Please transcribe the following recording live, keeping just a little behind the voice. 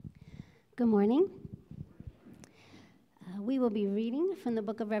Good morning. We will be reading from the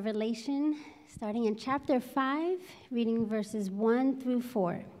book of Revelation, starting in chapter 5, reading verses 1 through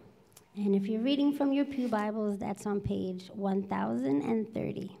 4. And if you're reading from your pew Bibles, that's on page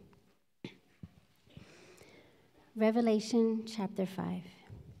 1030. Revelation chapter 5.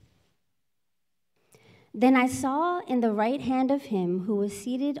 Then I saw in the right hand of him who was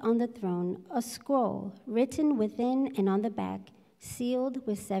seated on the throne a scroll written within and on the back, sealed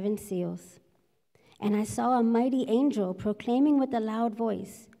with 7 seals. And I saw a mighty angel proclaiming with a loud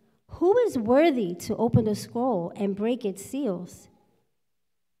voice, "Who is worthy to open the scroll and break its seals?"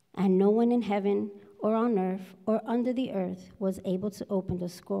 And no one in heaven or on earth or under the earth was able to open the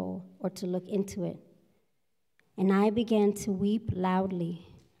scroll or to look into it. And I began to weep loudly,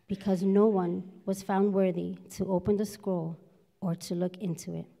 because no one was found worthy to open the scroll or to look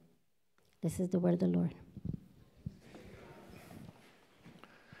into it. This is the word of the Lord.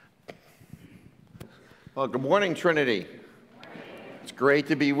 Well, good morning, Trinity. It's great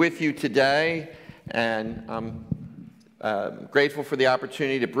to be with you today, and I'm grateful for the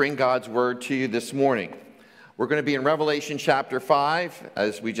opportunity to bring God's word to you this morning. We're going to be in Revelation chapter 5,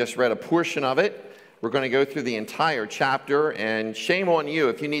 as we just read a portion of it. We're going to go through the entire chapter, and shame on you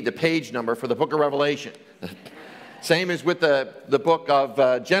if you need the page number for the book of Revelation. Same as with the book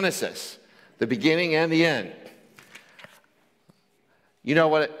of Genesis, the beginning and the end. You know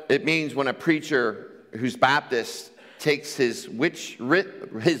what it means when a preacher who's Baptist takes his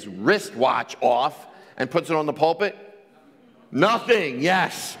wristwatch off and puts it on the pulpit? Nothing.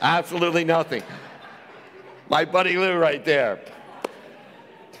 Yes, absolutely nothing. My buddy Lou right there.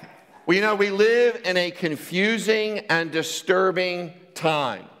 Well, you know, we live in a confusing and disturbing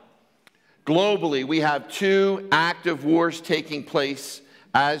time. Globally, we have 2 active wars taking place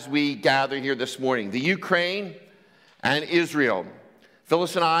as we gather here this morning: the Ukraine and Israel.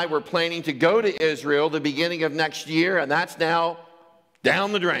 Phyllis and I were planning to go to Israel the beginning of next year, and that's now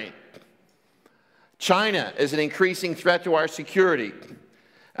down the drain. China is an increasing threat to our security.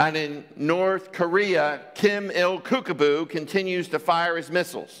 And in North Korea, Kim Il-Kukaboo continues to fire his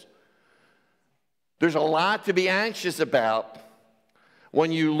missiles. There's a lot to be anxious about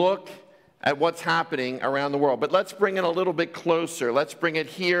when you look at what's happening around the world. But let's bring it a little bit closer. Let's bring it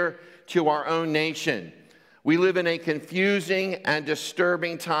here to our own nation. We live in a confusing and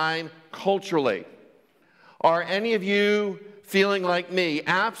disturbing time culturally. Are any of you feeling like me,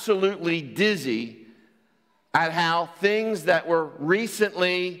 absolutely dizzy at how things that were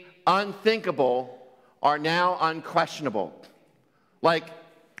recently unthinkable are now unquestionable? Like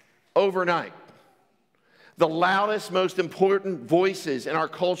overnight. The loudest, most important voices in our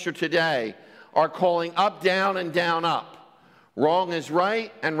culture today are calling up, down, and down, up. Wrong is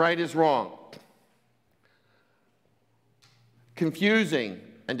right, and right is wrong. Confusing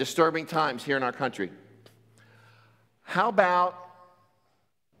and disturbing times here in our country. How about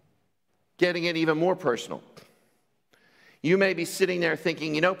getting it even more personal? You may be sitting there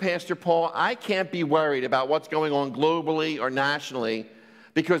thinking, you know, Pastor Paul, I can't be worried about what's going on globally or nationally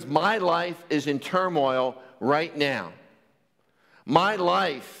because my life is in turmoil right now. My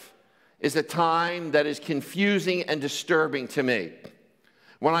life is a time that is confusing and disturbing to me.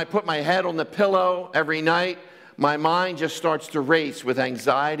 When I put my head on the pillow every night, my mind just starts to race with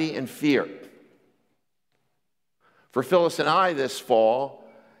anxiety and fear. For Phyllis and I this fall,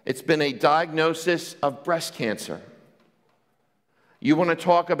 it's been a diagnosis of breast cancer. You want to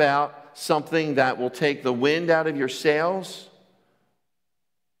talk about something that will take the wind out of your sails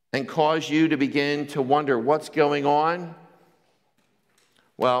and cause you to begin to wonder what's going on?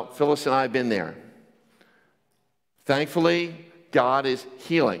 Well, Phyllis and I have been there. Thankfully, God is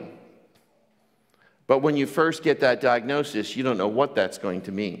healing. But when you first get that diagnosis, you don't know what that's going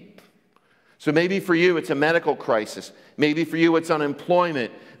to mean. So maybe for you, it's a medical crisis. Maybe for you, it's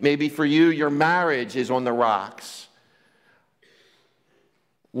unemployment. Maybe for you, your marriage is on the rocks.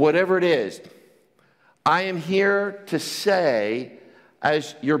 Whatever it is, I am here to say,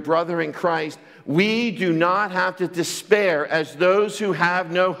 as your brother in Christ, we do not have to despair as those who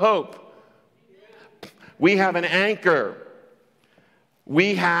have no hope. We have an anchor.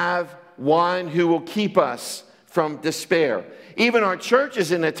 We have one who will keep us from despair. Even our church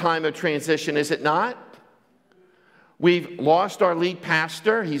is in a time of transition, is it not? We've lost our lead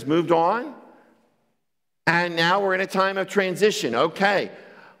pastor. He's moved on. And now we're in a time of transition. Okay,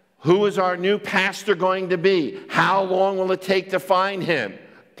 who is our new pastor going to be? How long will it take to find him?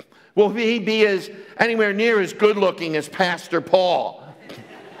 Will he be anywhere near as good looking as Pastor Paul?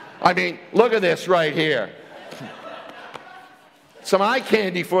 I mean, look at this right here. Some eye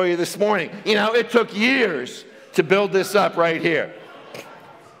candy for you this morning. You know, it took years to build this up right here.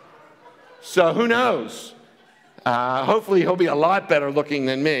 So who knows? Hopefully he'll be a lot better looking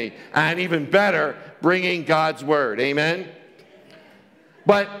than me, and even better bringing God's word. Amen?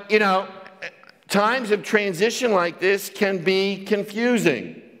 But, you know, times of transition like this can be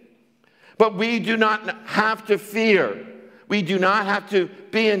confusing. But we do not have to fear. We do not have to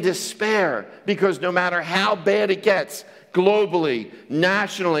be in despair, because no matter how bad it gets, globally,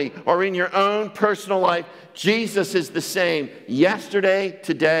 nationally, or in your own personal life, Jesus is the same yesterday,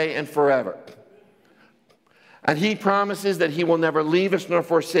 today, and forever. And he promises that he will never leave us nor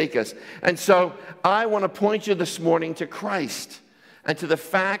forsake us. And so I want to point you this morning to Christ and to the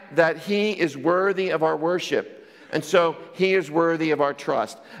fact that he is worthy of our worship. And so he is worthy of our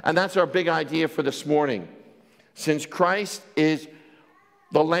trust. And that's our big idea for this morning. Since Christ is,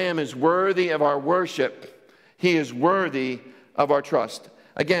 the Lamb is worthy of our worship, he is worthy of our trust.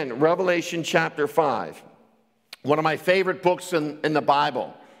 Again, Revelation chapter 5. One of my favorite books in the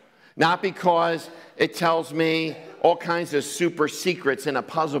Bible. Not because it tells me all kinds of super secrets in a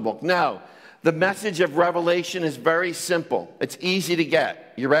puzzle book. No, the message of Revelation is very simple. It's easy to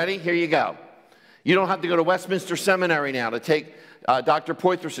get. You ready? Here you go. You don't have to go to Westminster Seminary now to take Dr.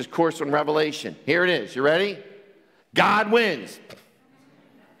 Poitras' course on Revelation. Here it is. You ready? God wins.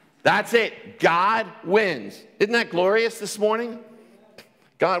 That's it. God wins. Isn't that glorious this morning?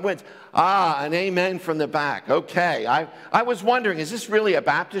 God wins. Ah, an amen from the back. Okay. I was wondering, is this really a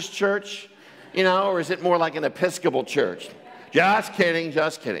Baptist church? You know, or is it more like an Episcopal church? Just kidding,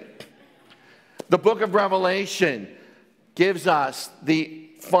 just kidding. The book of Revelation gives us the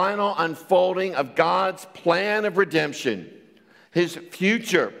final unfolding of God's plan of redemption, his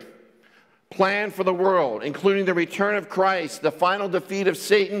future plan for the world, including the return of Christ, the final defeat of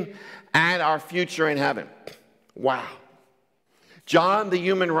Satan, and our future in heaven. Wow. John, the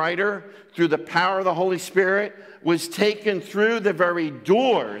human writer, through the power of the Holy Spirit, was taken through the very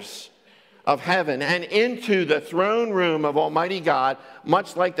doors of heaven and into the throne room of Almighty God,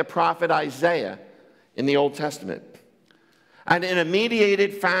 much like the prophet Isaiah in the Old Testament. And in a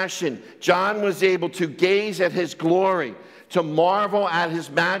mediated fashion, John was able to gaze at his glory, to marvel at his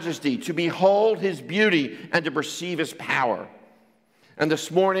majesty, to behold his beauty, and to perceive his power. And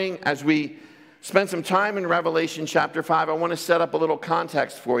this morning, as we spend some time in Revelation chapter 5, I want to set up a little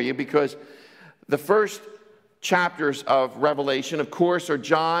context for you, because the first chapters of Revelation, of course, are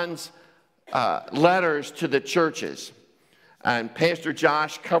John's letters to the churches. And Pastor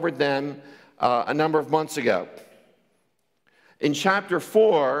Josh covered them a number of months ago. In chapter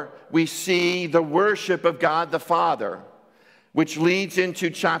 4, we see the worship of God the Father, which leads into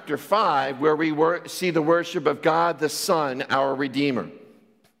chapter 5, where we see the worship of God the Son, our Redeemer.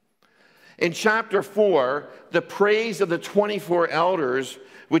 In chapter 4, the praise of the 24 elders,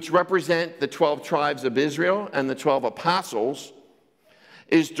 which represent the 12 tribes of Israel and the 12 apostles,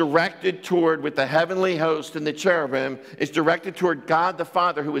 is directed toward, with the heavenly host and the cherubim, is directed toward God the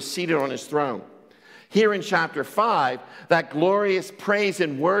Father, who is seated on his throne. Here in chapter 5, that glorious praise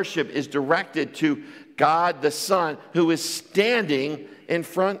and worship is directed to God the Son, who is standing in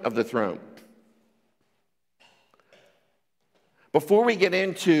front of the throne. Before we get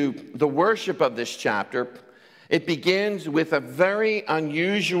into the worship of this chapter, it begins with a very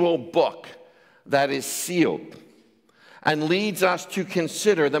unusual book that is sealed and leads us to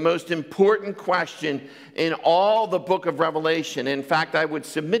consider the most important question in all the book of Revelation. In fact, I would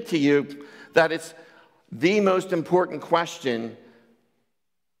submit to you that it's the most important question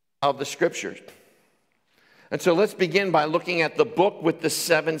of the Scriptures. And so let's begin by looking at the book with the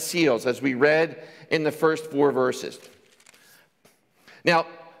 7 seals, as we read in the first 4 verses. Now,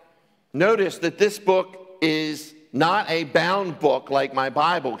 notice that this book is not a bound book like my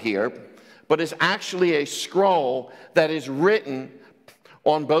Bible here, but is actually a scroll that is written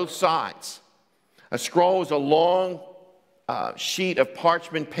on both sides. A scroll is a long sheet of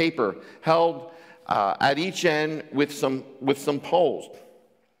parchment paper held at each end with some poles.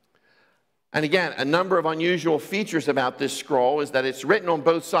 And again, a number of unusual features about this scroll is that it's written on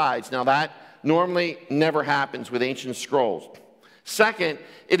both sides. Now, that normally never happens with ancient scrolls. Second,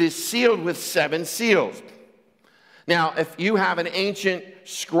 it is sealed with 7 seals. Now, if you have an ancient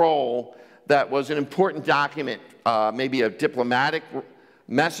scroll that was an important document, maybe a diplomatic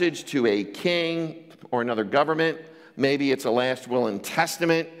message to a king or another government, maybe it's a last will and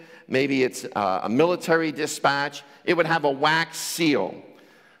testament, maybe it's a military dispatch, it would have a wax seal,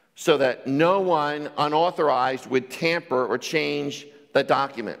 so that no one unauthorized would tamper or change the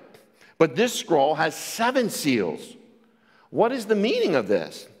document. But this scroll has 7 seals. What is the meaning of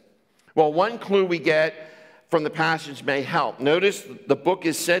this? Well, one clue we get from the passage may help. Notice the book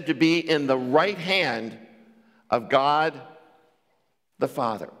is said to be in the right hand of God the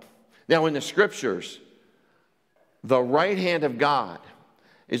Father. Now, in the scriptures, the right hand of God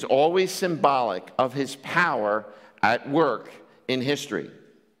is always symbolic of his power at work in history.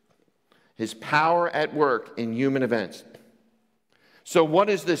 His power at work in human events. So what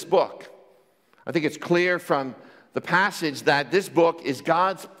is this book? I think it's clear from the passage that this book is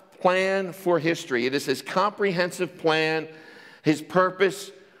God's plan for history. It is his comprehensive plan, his purpose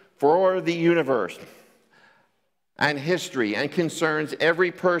for the universe and history, and concerns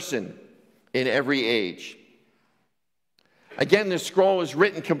every person in every age. Again, this scroll is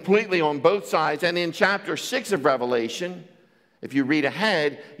written completely on both sides, and in chapter 6 of Revelation, if you read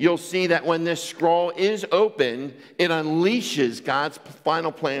ahead, you'll see that when this scroll is opened, it unleashes God's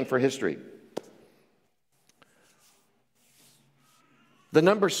final plan for history. The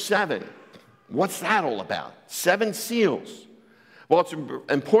number 7, what's that all about? 7 seals. Well, it's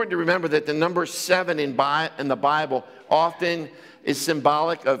important to remember that the number 7 in the Bible often is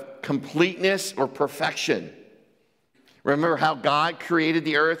symbolic of completeness or perfection. Remember how God created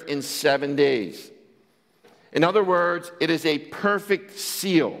the earth in 7 days. In other words, it is a perfect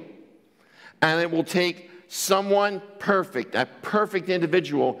seal. And it will take someone perfect, a perfect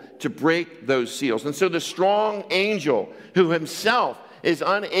individual, to break those seals. And so the strong angel, who himself is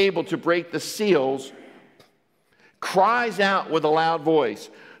unable to break the seals, cries out with a loud voice,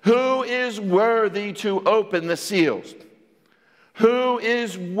 "Who is worthy to open the seals? Who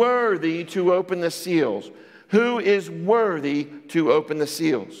is worthy to open the seals? Who is worthy to open the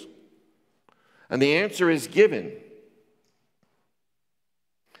seals?" And the answer is given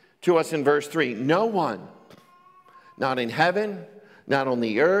to us in verse 3. No one, not in heaven, not on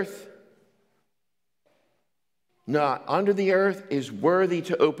the earth, not under the earth, is worthy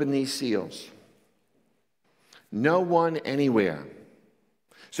to open these seals. No one anywhere.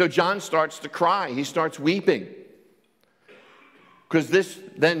 So John starts to cry. He starts weeping. Because this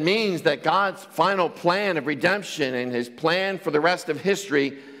then means that God's final plan of redemption and his plan for the rest of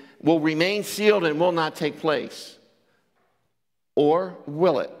history will remain sealed and will not take place. Or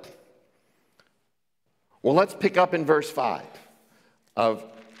will it? Well, let's pick up in verse 5 of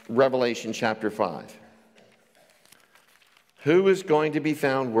Revelation chapter 5. Who is going to be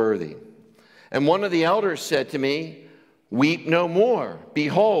found worthy? And one of the elders said to me, "Weep no more.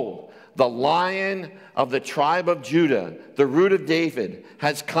 Behold, the Lion of the tribe of Judah, the Root of David,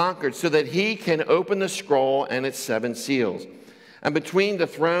 has conquered so that he can open the scroll and its 7 seals." And between the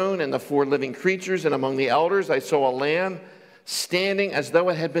throne and the 4 living creatures and among the elders, I saw a lamb standing as though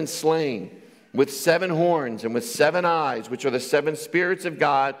it had been slain, with 7 horns and with 7 eyes, which are the 7 spirits of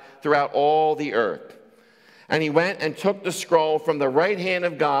God throughout all the earth. And he went and took the scroll from the right hand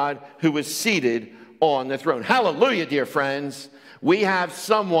of God, who was seated on the throne. Hallelujah, dear friends. We have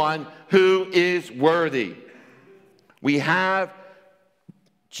someone who is worthy. We have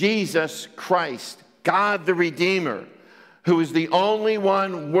Jesus Christ, God the Redeemer, who is the only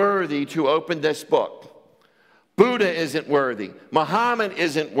one worthy to open this book. Buddha isn't worthy. Muhammad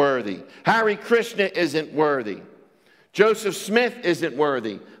isn't worthy. Hare Krishna isn't worthy. Joseph Smith isn't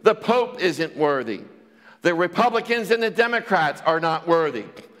worthy. The Pope isn't worthy. The Republicans and the Democrats are not worthy.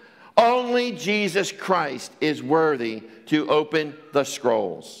 Only Jesus Christ is worthy to open the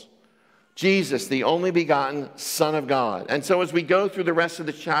scrolls. Jesus, the only begotten Son of God. And so as we go through the rest of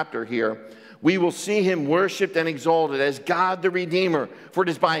the chapter here, we will see him worshiped and exalted as God the Redeemer, for it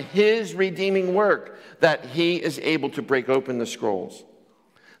is by his redeeming work that he is able to break open the scrolls.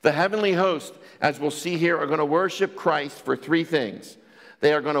 The heavenly host, as we'll see here, are going to worship Christ for 3 things.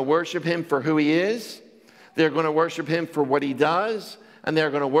 They are going to worship him for who he is, they're going to worship him for what he does, and they're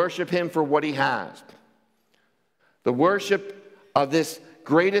going to worship him for what he has. The worship of this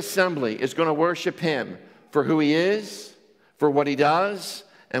great assembly is going to worship him for who he is, for what he does,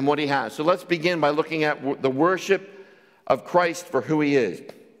 and what he has. So let's begin by looking at the worship of Christ for who he is.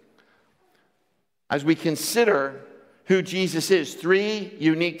 As we consider who Jesus is, 3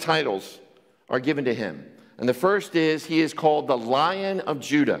 unique titles are given to him. And the first is, he is called the Lion of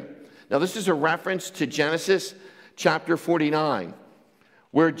Judah. Now this is a reference to Genesis chapter 49,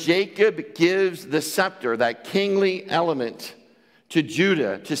 where Jacob gives the scepter, that kingly element, to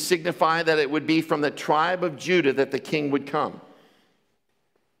Judah to signify that it would be from the tribe of Judah that the king would come.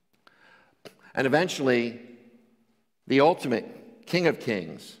 And eventually, the ultimate King of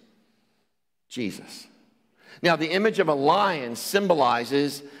Kings, Jesus. Now, the image of a lion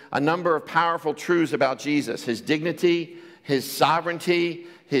symbolizes a number of powerful truths about Jesus: his dignity, his sovereignty,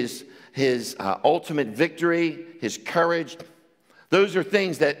 his ultimate victory, his courage. Those are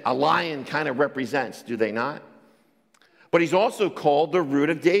things that a lion kind of represents, do they not? But he's also called the Root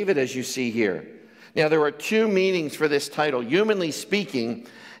of David, as you see here. Now, there are 2 meanings for this title. Humanly speaking,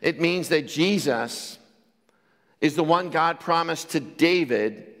 It means that Jesus is the one God promised to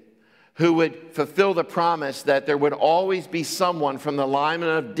David who would fulfill the promise that there would always be someone from the line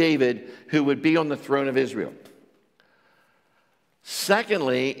of David who would be on the throne of Israel.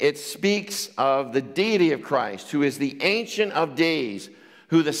 Secondly, it speaks of the deity of Christ, who is the Ancient of Days,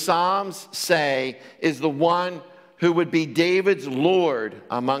 who the Psalms say is the one who would be David's Lord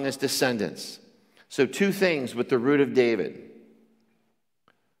among his descendants. So two things with the root of David.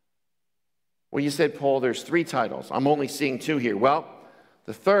 Well, you said, Paul, there's three titles. I'm only seeing two here. Well,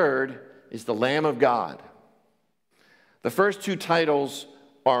 the third is the Lamb of God. The first two titles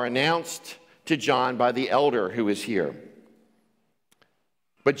are announced to John by the elder who is here.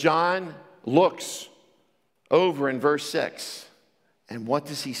 But John looks over in verse 6, and what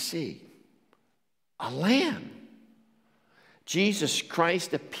does he see? A lamb. Jesus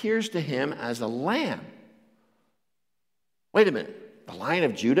Christ appears to him as a lamb. Wait a minute, the Lion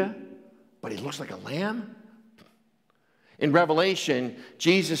of Judah, but he looks like a lamb? In Revelation,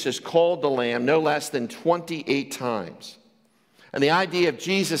 Jesus is called the Lamb no less than 28 times. And the idea of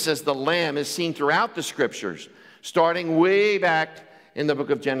Jesus as the Lamb is seen throughout the Scriptures, starting way back in the book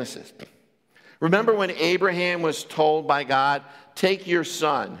of Genesis. Remember when Abraham was told by God, take your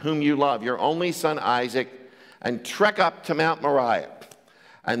son, whom you love, your only son Isaac, and trek up to Mount Moriah.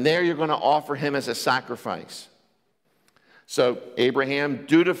 And there you're going to offer him as a sacrifice. So Abraham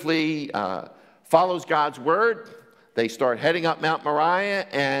dutifully follows God's word. They start heading up Mount Moriah,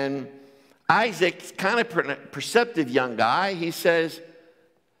 and Isaac's kind of perceptive young guy. He says,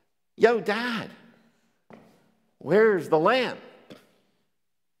 yo, Dad, where's the lamb?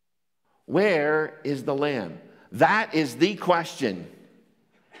 Where is the lamb? That is the question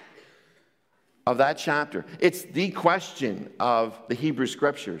of that chapter. It's the question of the Hebrew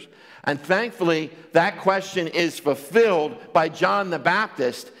Scriptures. And thankfully, that question is fulfilled by John the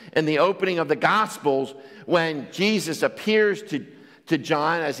Baptist in the opening of the Gospels when Jesus appears to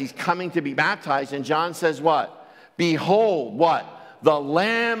John as he's coming to be baptized. And John says what? Behold, what? The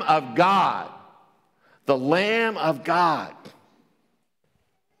Lamb of God. The Lamb of God,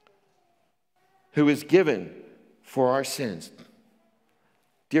 who is given for our sins.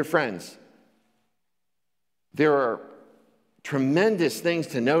 Dear friends, there are tremendous things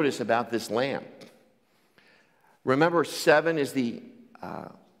to notice about this lamb. Remember, 7 is the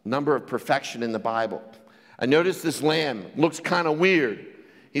number of perfection in the Bible. And notice this lamb looks kind of weird.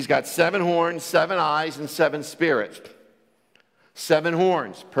 He's got 7 horns, 7 eyes, and 7 spirits. 7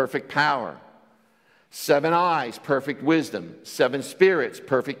 horns, perfect power. 7 eyes, perfect wisdom. 7 spirits,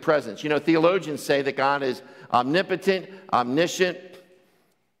 perfect presence. You know, theologians say that God is omnipotent, omniscient,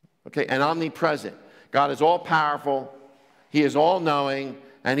 and omnipresent. God is all-powerful, he is all-knowing,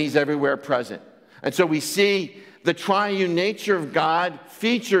 and he's everywhere present. And so we see the triune nature of God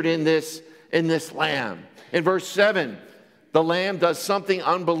featured in this lamb. In verse 7, the lamb does something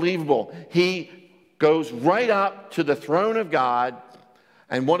unbelievable. He goes right up to the throne of God,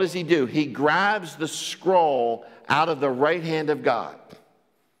 and what does he do? He grabs the scroll out of the right hand of God.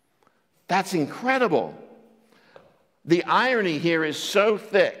 That's incredible. The irony here is so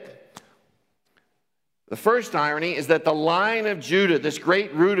thick. The first irony is that the Lion of Judah, this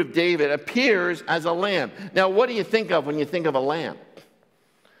great root of David, appears as a lamb. Now, what do you think of when you think of a lamb?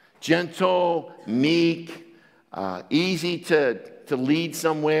 Gentle, meek, easy to lead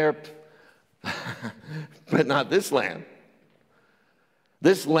somewhere, but not this lamb.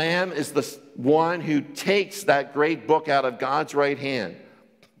 This lamb is the one who takes that great book out of God's right hand,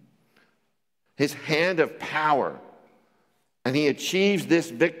 his hand of power, and he achieves this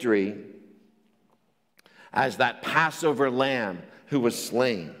victory as that Passover lamb who was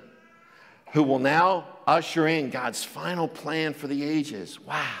slain, who will now usher in God's final plan for the ages.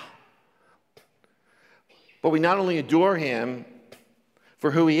 Wow. But we not only adore him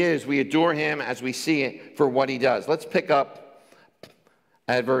for who he is, we adore him as we see it for what he does. Let's pick up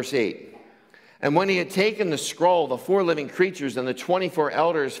at verse 8. And when he had taken the scroll, the 4 living creatures and the 24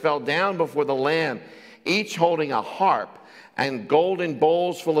 elders fell down before the Lamb, each holding a harp and golden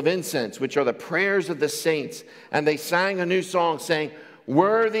bowls full of incense, which are the prayers of the saints. And they sang a new song, saying,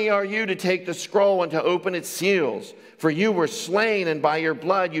 worthy are you to take the scroll and to open its seals. For you were slain, and by your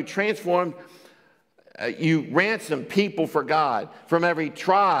blood you ransomed people for God from every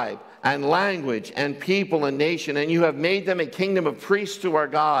tribe and language and people and nation. And you have made them a kingdom of priests to our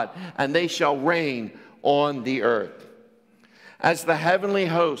God, and they shall reign on the earth. As the heavenly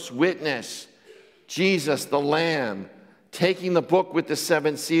hosts witness Jesus, the Lamb, taking the book with the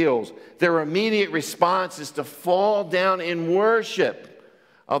 7 seals, their immediate response is to fall down in worship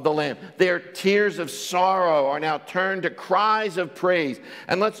of the Lamb. Their tears of sorrow are now turned to cries of praise.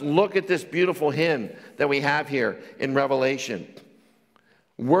 And let's look at this beautiful hymn that we have here in Revelation.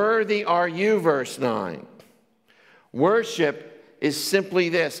 Worthy are you, verse 9. Worship is simply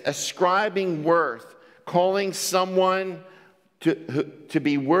this, ascribing worth, calling someone to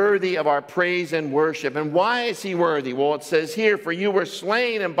be worthy of our praise and worship. And why is he worthy? Well, it says here, for you were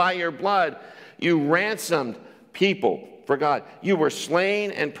slain, and by your blood you ransomed people for God. You were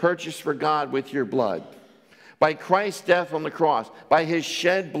slain and purchased for God with your blood. By Christ's death on the cross, by his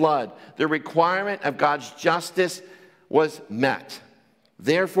shed blood, the requirement of God's justice was met.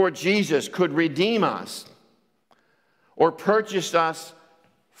 Therefore, Jesus could redeem us or purchase us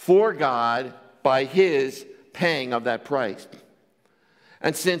for God by his paying of that price.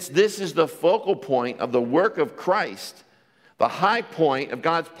 And since this is the focal point of the work of Christ, the high point of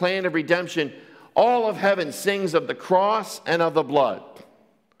God's plan of redemption, all of heaven sings of the cross and of the blood.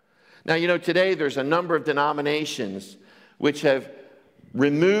 Now, you know, today there's a number of denominations which have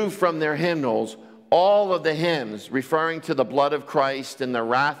removed from their hymnals all of the hymns referring to the blood of Christ and the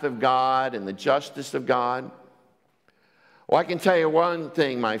wrath of God and the justice of God. Well, I can tell you one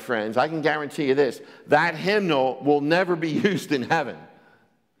thing, my friends. I can guarantee you this. That hymnal will never be used in heaven.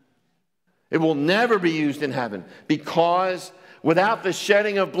 It will never be used in heaven because without the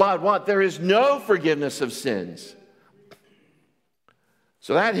shedding of blood, what? There is no forgiveness of sins.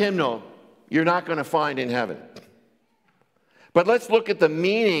 So that hymnal, you're not going to find in heaven. But let's look at the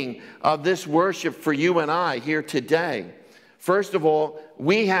meaning of this worship for you and I here today. First of all,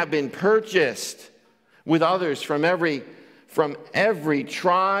 we have been purchased with others from every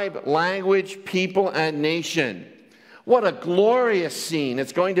tribe, language, people, and nation. What a glorious scene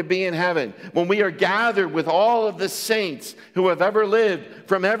it's going to be in heaven when we are gathered with all of the saints who have ever lived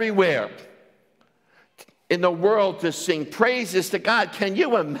from everywhere in the world to sing praises to God. Can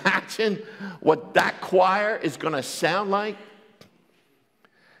you imagine what that choir is going to sound like?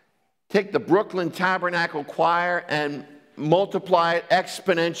 Take the Brooklyn Tabernacle Choir and multiply it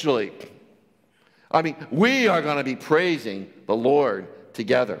exponentially. I mean, we are going to be praising the Lord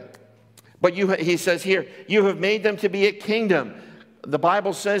together. But he says here, you have made them to be a kingdom. The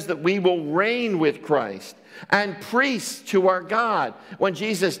Bible says that we will reign with Christ and priests to our God. When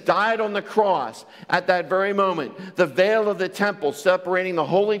Jesus died on the cross, at that very moment, the veil of the temple separating the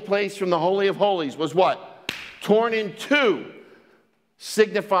holy place from the Holy of Holies was what? Torn in two,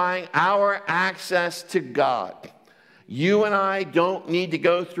 signifying our access to God. You and I don't need to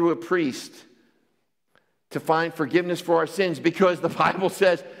go through a priest to find forgiveness for our sins because the Bible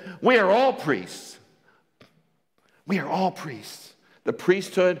says we are all priests. We are all priests. The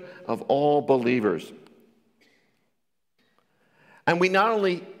priesthood of all believers. And we not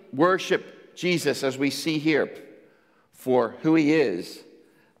only worship Jesus, as we see here, for who he is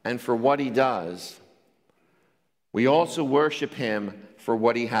and for what he does, we also worship him for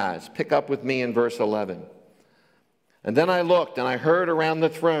what he has. Pick up with me in verse 11. And then I looked and I heard around the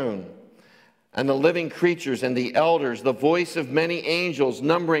throne and the living creatures and the elders, the voice of many angels,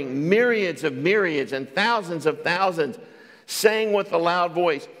 numbering myriads of myriads and thousands of thousands, saying with a loud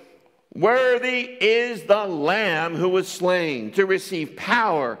voice, worthy is the Lamb who was slain to receive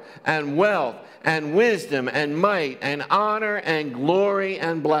power and wealth and wisdom and might and honor and glory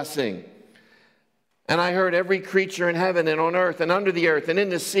and blessing. And I heard every creature in heaven and on earth and under the earth and in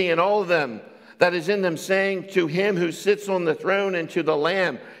the sea and all of them that is in them, saying to him who sits on the throne and to the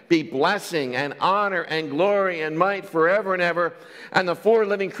Lamb, be blessing and honor and glory and might forever and ever. And the four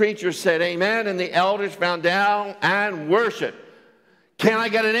living creatures said, amen. And the elders bowed down and worshiped. Can I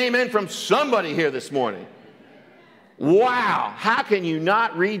get an amen from somebody here this morning? Wow. How can you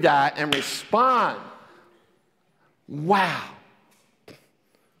not read that and respond? Wow.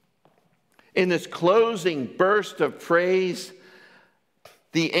 In this closing burst of praise,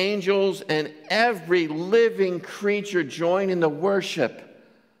 the angels and every living creature join in the worship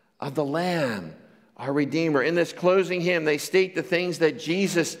of the Lamb, our Redeemer. In this closing hymn, they state the things that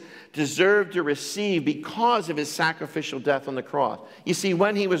Jesus deserved to receive because of his sacrificial death on the cross. You see,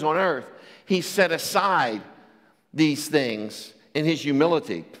 when he was on earth, he set aside these things in his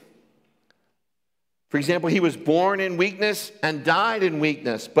humility. For example, he was born in weakness and died in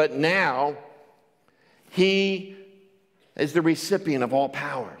weakness, but now he is the recipient of all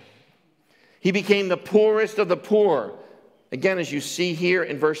power. He became the poorest of the poor. Again, as you see here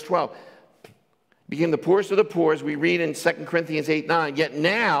in verse 12, became the poorest of the poor, as we read in 2 Corinthians 8:9. Yet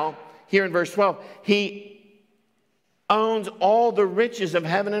now, here in verse 12, he owns all the riches of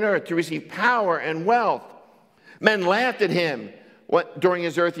heaven and earth to receive power and wealth. Men laughed at him during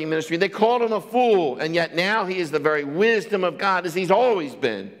his earthly ministry. They called him a fool, and yet now he is the very wisdom of God, as he's always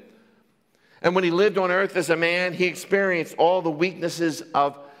been. And when he lived on earth as a man, he experienced all the weaknesses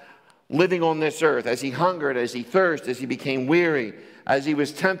of living on this earth, as he hungered, as he thirsted, as he became weary, as he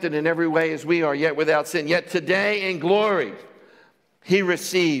was tempted in every way as we are, yet without sin. Yet today in glory, he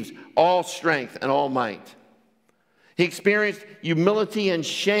receives all strength and all might. He experienced humility and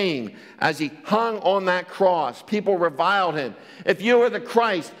shame as he hung on that cross. People reviled him. If you are the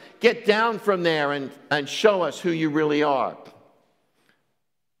Christ, get down from there and show us who you really are.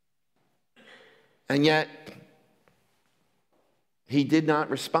 And yet, he did not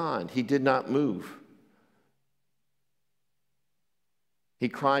respond. He did not move. He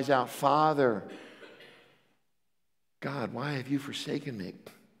cries out, Father, God, why have you forsaken me?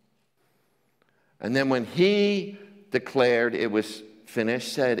 And then when he declared it was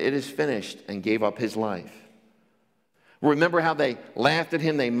finished, said, it is finished, and gave up his life. Remember how they laughed at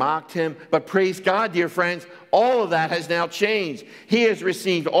him, they mocked him, but praise God, dear friends, all of that has now changed. He has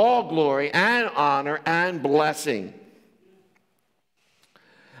received all glory and honor and blessing.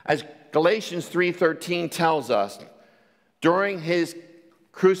 As Galatians 3:13 tells us, during his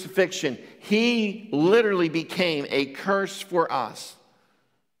crucifixion, he literally became a curse for us,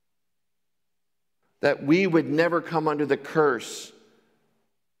 that we would never come under the curse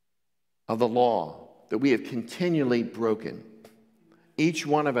of the law that we have continually broken, each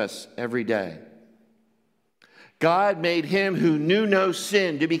one of us every day. God made him who knew no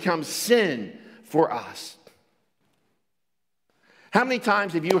sin to become sin for us. How many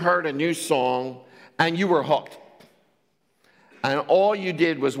times have you heard a new song and you were hooked? And all you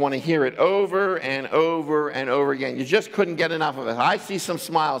did was want to hear it over and over and over again. You just couldn't get enough of it. I see some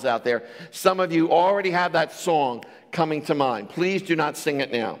smiles out there. Some of you already have that song coming to mind. Please do not sing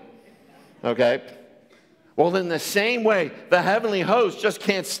it now. Okay? Well, in the same way, the heavenly host just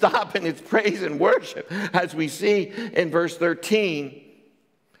can't stop in its praise and worship. As we see in verse 13,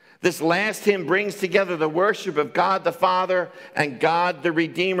 this last hymn brings together the worship of God the Father and God the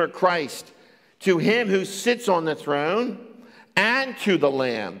Redeemer Christ. To him who sits on the throne and to the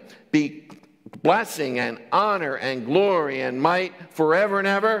Lamb be blessing and honor and glory and might forever and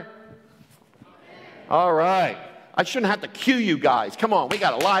ever. All right. I shouldn't have to cue you guys. Come on, we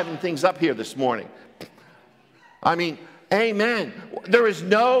got to liven things up here this morning. I mean, amen. There is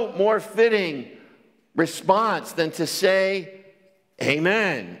no more fitting response than to say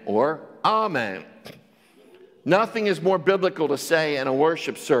amen or amen. Nothing is more biblical to say in a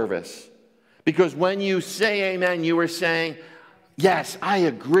worship service, because when you say amen, you are saying, yes, I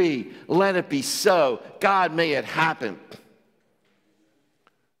agree. Let it be so. God, may it happen.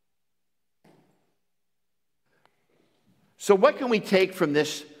 So what can we take from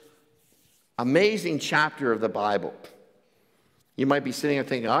this amazing chapter of the Bible? You might be sitting there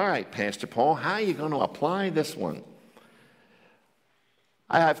thinking, all right, Pastor Paul, how are you going to apply this one?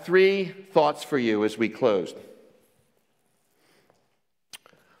 I have 3 thoughts for you as we close.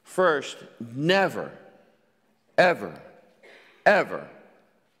 First, never, ever, ever,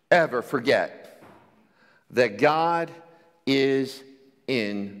 ever forget that God is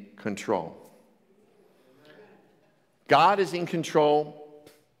in control. God is in control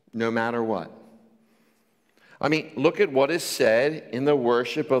no matter what. I mean, look at what is said in the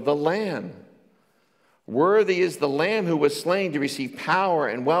worship of the Lamb. Worthy is the Lamb who was slain to receive power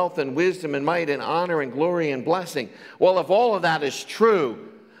and wealth and wisdom and might and honor and glory and blessing. Well, if all of that is true,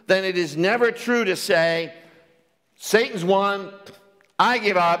 then it is never true to say, Satan's won, I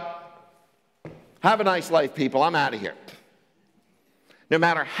give up, have a nice life, people, I'm out of here. No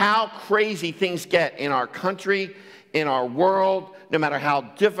matter how crazy things get in our country, in our world, no matter how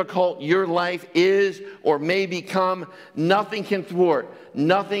difficult your life is or may become, nothing can thwart,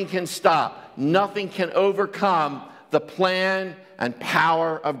 nothing can stop, nothing can overcome the plan and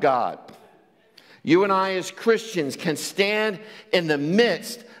power of God. You and I as Christians can stand in the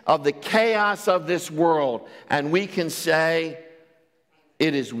midst of the chaos of this world, and we can say,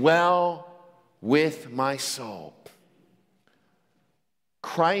 it is well with my soul.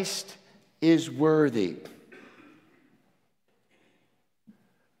 Christ is worthy.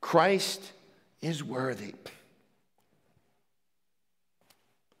 Christ is worthy.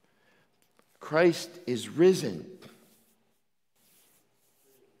 Christ is risen.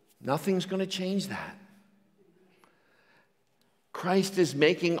 Nothing's going to change that. Christ is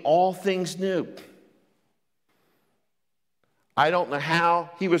making all things new. I don't know how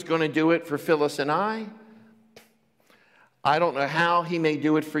he was going to do it for Phyllis and I. I don't know how he may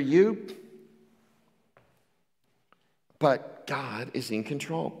do it for you. But God is in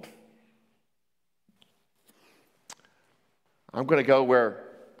control. I'm going to go where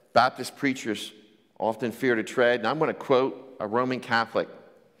Baptist preachers often fear to tread, and I'm going to quote a Roman Catholic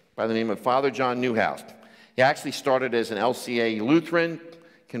by the name of Father John Newhouse. He actually started as an LCA Lutheran,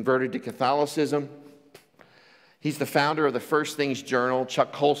 converted to Catholicism. He's the founder of the First Things Journal.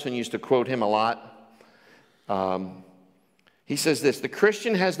 Chuck Colson used to quote him a lot. He says this: the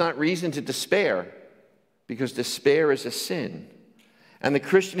Christian has not reason to despair because despair is a sin. And the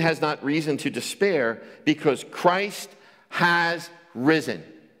Christian has not reason to despair because Christ has risen.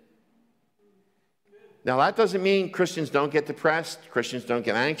 Now, that doesn't mean Christians don't get depressed, Christians don't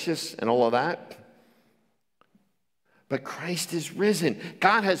get anxious, and all of that. But Christ is risen.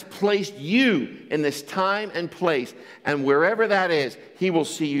 God has placed you in this time and place, and wherever that is, He will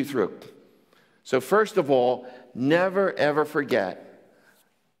see you through. So first of all, never ever forget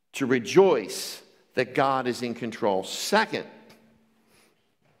to rejoice that God is in control. Second,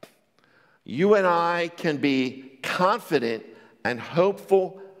 you and I can be confident and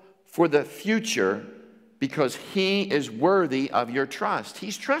hopeful for the future because He is worthy of your trust.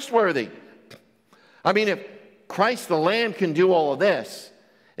 He's trustworthy. I mean, if Christ the Lamb can do all of this,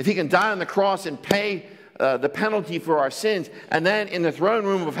 if He can die on the cross and pay the penalty for our sins, and then in the throne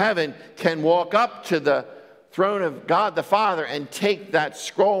room of heaven can walk up to the throne of God the Father and take that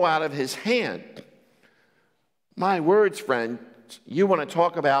scroll out of His hand. My words, friend, you want to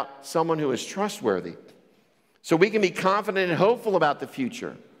talk about someone who is trustworthy. So we can be confident and hopeful about the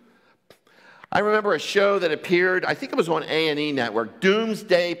future. I remember a show that appeared, I think it was on A&E Network,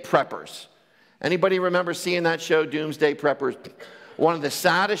 Doomsday Preppers. Anybody remember seeing that show, Doomsday Preppers? One of the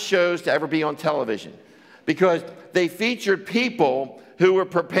saddest shows to ever be on television, because they featured people who were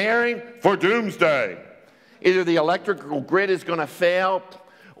preparing for doomsday. Either the electrical grid is going to fail,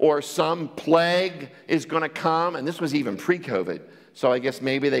 or some plague is going to come, and this was even pre-COVID. So I guess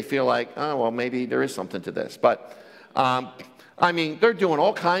maybe they feel like, oh, well, maybe there is something to this. But, I mean, they're doing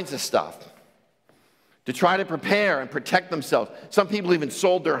all kinds of stuff to try to prepare and protect themselves. Some people even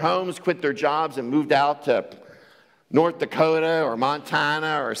sold their homes, quit their jobs, and moved out to North Dakota or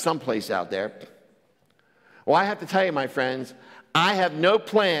Montana or someplace out there. Well, I have to tell you, my friends, I have no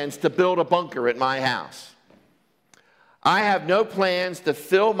plans to build a bunker at my house. I have no plans to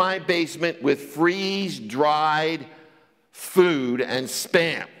fill my basement with freeze-dried food and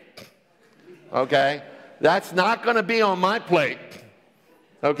Spam. Okay? That's not going to be on my plate.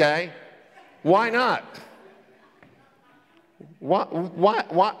 Okay? Why not?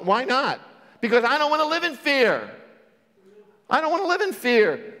 Why not? Because I don't want to live in fear. I don't want to live in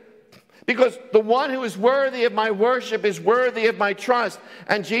fear. Because the one who is worthy of my worship is worthy of my trust.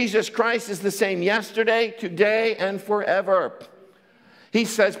 And Jesus Christ is the same yesterday, today, and forever. He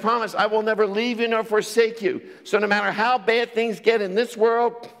says, promise, I will never leave you nor forsake you. So no matter how bad things get in this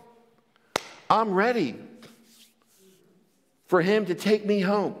world, I'm ready for Him to take me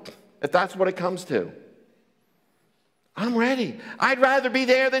home, if that's what it comes to. I'm ready. I'd rather be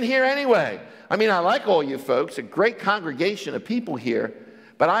there than here anyway. I mean, I like all you folks, a great congregation of people here,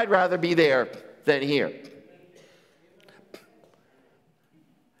 but I'd rather be there than here.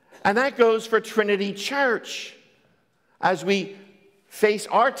 And that goes for Trinity Church as we face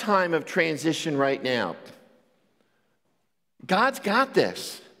our time of transition right now. God's got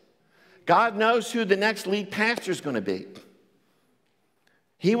this. God knows who the next lead pastor is going to be.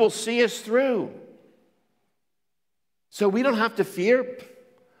 He will see us through. So we don't have to fear.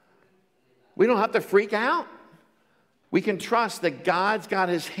 We don't have to freak out. We can trust that God's got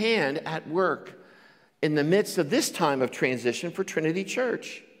His hand at work in the midst of this time of transition for Trinity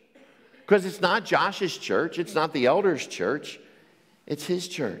Church. Because it's not Josh's church. It's not the elders' church. It's His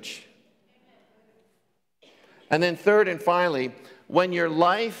church. And then third and finally, when your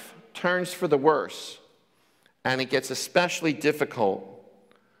life turns for the worse and it gets especially difficult,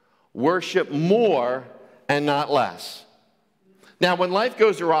 worship more and not less. Now, when life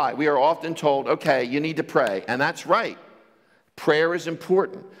goes awry, we are often told, okay, you need to pray. And that's right. Prayer is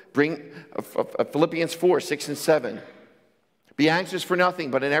important. Bring Philippians 4, 6 and 7. Be anxious for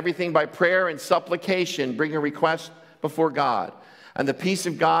nothing, but in everything by prayer and supplication, bring a request before God. And the peace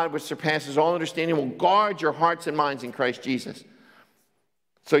of God, which surpasses all understanding, will guard your hearts and minds in Christ Jesus.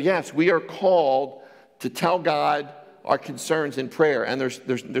 So yes, we are called to tell God our concerns in prayer, and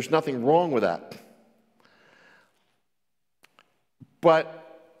there's nothing wrong with that.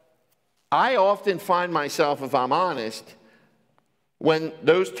 But I often find myself, if I'm honest, when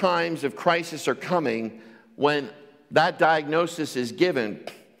those times of crisis are coming, when that diagnosis is given,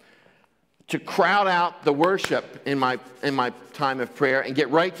 to crowd out the worship in my time of prayer and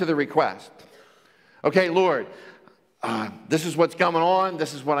get right to the request. Okay, Lord, this is what's going on.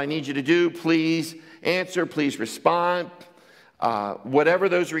 This is what I need you to do. Please answer. Please respond. whatever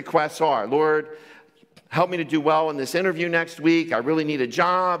those requests are. Lord, help me to do well in this interview next week. I really need a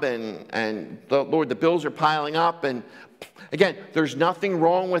job, and Lord, the bills are piling up. And again, there's nothing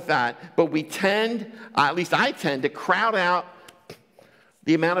wrong with that, but we tend, at least I tend, to crowd out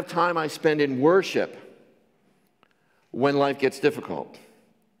the amount of time I spend in worship when life gets difficult.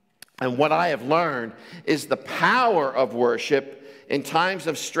 And what I have learned is the power of worship in times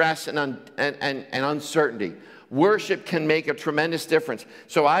of stress and uncertainty. Worship can make a tremendous difference.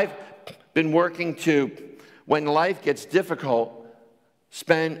 So I've been working to, when life gets difficult,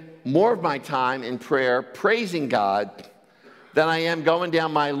 spend more of my time in prayer, praising God, than I am going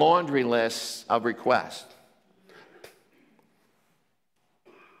down my laundry list of requests.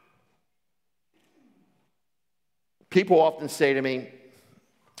 People often say to me,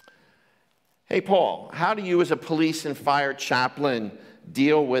 hey, Paul, how do you as a police and fire chaplain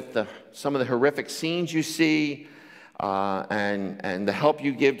deal with some of the horrific scenes you see and the help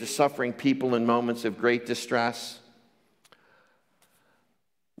you give to suffering people in moments of great distress?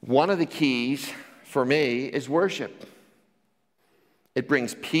 One of the keys for me is worship. It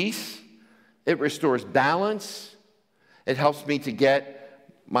brings peace. It restores balance. It helps me to get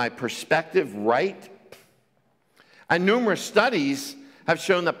my perspective right. And numerous studies have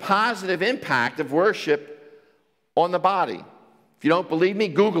shown the positive impact of worship on the body. If you don't believe me,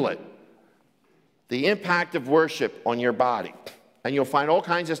 Google it. The impact of worship on your body. And you'll find all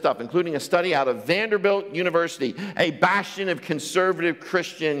kinds of stuff, including a study out of Vanderbilt University, a bastion of conservative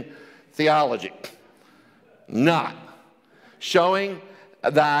Christian theology. Not. Showing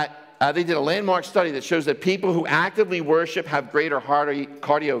that they did a landmark study that shows that people who actively worship have greater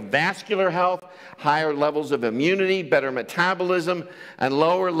cardiovascular health, higher levels of immunity, better metabolism, and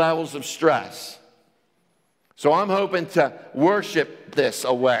lower levels of stress. So I'm hoping to worship this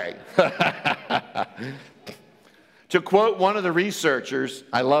away. To quote one of the researchers,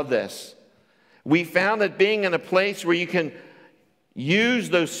 I love this, we found that being in a place where you can use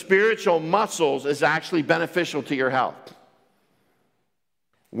those spiritual muscles is actually beneficial to your health.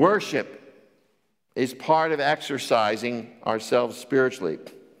 Worship is part of exercising ourselves spiritually.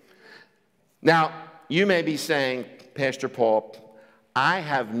 Now, you may be saying, Pastor Paul, I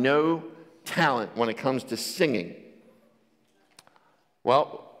have no talent when it comes to singing.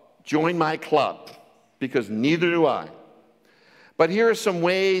 Well, join my club, because neither do I. But here are some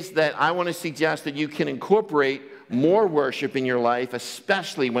ways that I want to suggest that you can incorporate more worship in your life,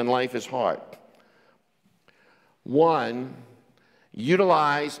 especially when life is hard. One,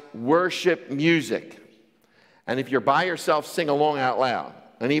 utilize worship music. And if you're by yourself, sing along out loud.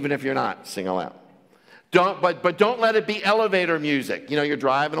 And even if you're not, sing aloud. But don't let it be elevator music. You know, you're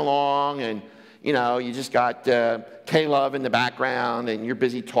driving along and, you know, you just got K-Love in the background and you're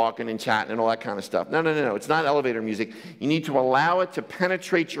busy talking and chatting and all that kind of stuff. No. It's not elevator music. You need to allow it to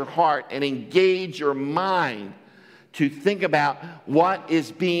penetrate your heart and engage your mind to think about what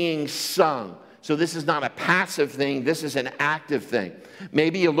is being sung. So this is not a passive thing. This is an active thing.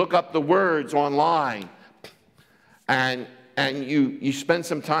 Maybe you look up the words online and you spend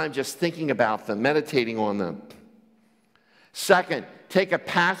some time just thinking about them, meditating on them. Second, take a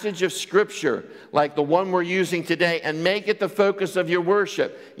passage of Scripture like the one we're using today and make it the focus of your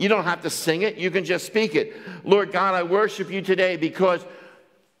worship. You don't have to sing it. You can just speak it. Lord God, I worship you today because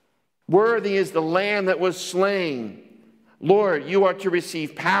worthy is the Lamb that was slain. Lord, you are to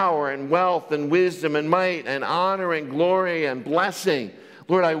receive power and wealth and wisdom and might and honor and glory and blessing.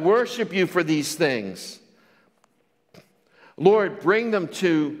 Lord, I worship you for these things. Lord, bring them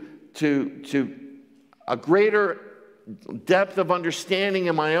to a greater depth of understanding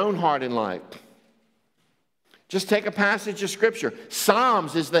in my own heart and life. Just take a passage of Scripture.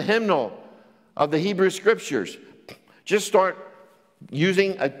 Psalms is the hymnal of the Hebrew Scriptures. Just start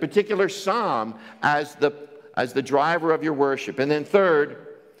using a particular psalm as the driver of your worship. And then third,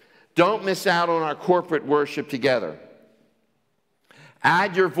 don't miss out on our corporate worship together.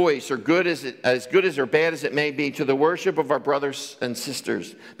 Add your voice, as good as or bad as it may be, to the worship of our brothers and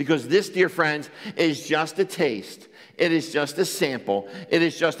sisters. Because this, dear friends, is just a taste. It is just a sample. It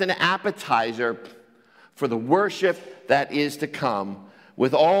is just an appetizer for the worship that is to come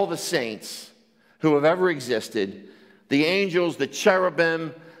with all the saints who have ever existed, the angels, the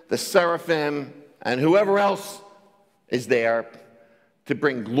cherubim, the seraphim, and whoever else is there to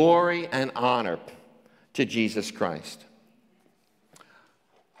bring glory and honor to Jesus Christ.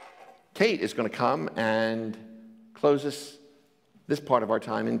 Kate is going to come and close this part of our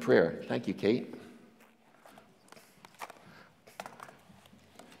time in prayer. Thank you, Kate.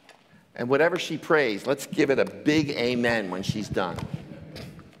 And whatever she prays, let's give it a big amen when she's done.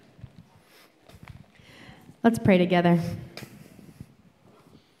 Let's pray together.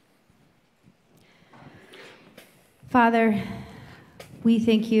 Father, we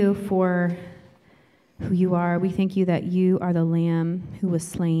thank you for who you are. We thank you that you are the Lamb who was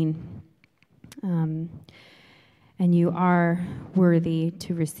slain. And you are worthy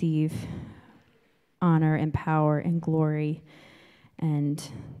to receive honor and power and glory and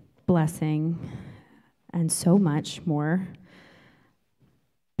blessing and so much more.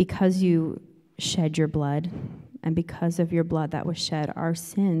 Because you shed your blood, and because of your blood that was shed, our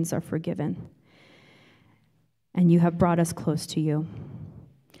sins are forgiven. And you have brought us close to you.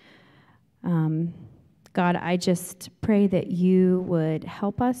 God, I just pray that you would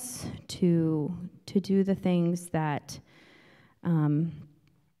help us to do the things that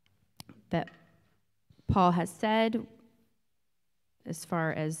that Paul has said as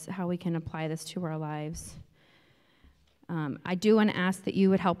far as how we can apply this to our lives. I do want to ask that you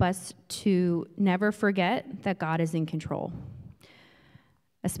would help us to never forget that God is in control,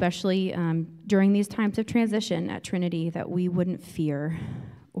 especially during these times of transition at Trinity, that we wouldn't fear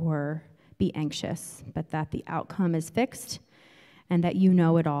or be anxious, but that the outcome is fixed and that you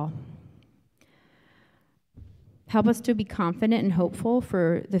know it all. Help us to be confident and hopeful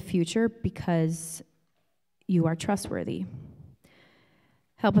for the future because you are trustworthy.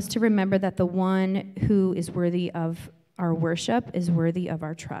 Help us to remember that the one who is worthy of our worship is worthy of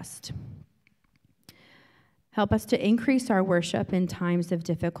our trust. Help us to increase our worship in times of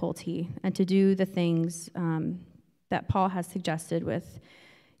difficulty and to do the things that Paul has suggested with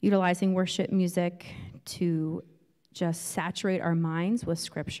utilizing worship music to just saturate our minds with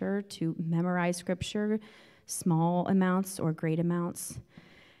Scripture, to memorize Scripture, small amounts or great amounts,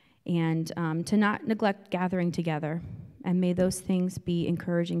 and to not neglect gathering together. And may those things be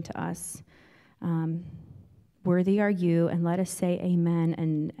encouraging to us. Worthy are you, and let us say amen,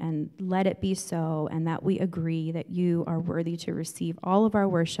 and let it be so, and that we agree that you are worthy to receive all of our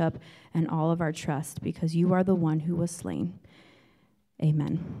worship and all of our trust, because you are the one who was slain.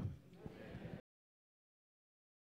 Amen.